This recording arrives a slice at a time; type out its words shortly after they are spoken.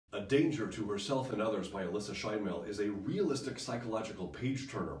Danger to Herself and Others by Alyssa Sheinmel is a realistic psychological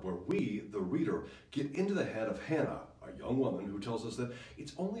page-turner where we, the reader, get into the head of Hannah, a young woman who tells us that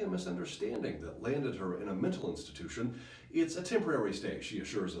it's only a misunderstanding that landed her in a mental institution. It's a temporary stay, she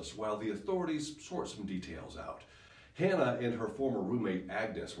assures us, while the authorities sort some details out. Hannah and her former roommate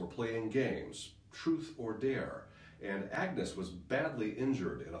Agnes were playing games, Truth or Dare, and Agnes was badly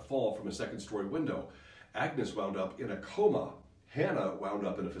injured in a fall from a second-story window. Agnes wound up in a coma. Hannah wound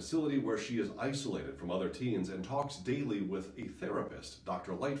up in a facility where she is isolated from other teens and talks daily with a therapist,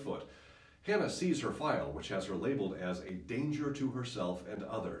 Dr. Lightfoot. Hannah sees her file, which has her labeled as a danger to herself and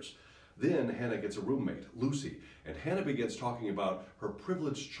others. Then Hannah gets a roommate, Lucy, and Hannah begins talking about her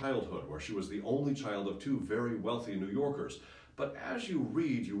privileged childhood, where she was the only child of two very wealthy New Yorkers. But as you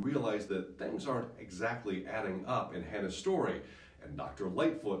read, you realize that things aren't exactly adding up in Hannah's story, and Dr.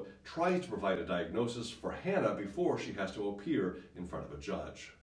 Lightfoot tries to provide a diagnosis for Hannah before she has to appear in front of a judge.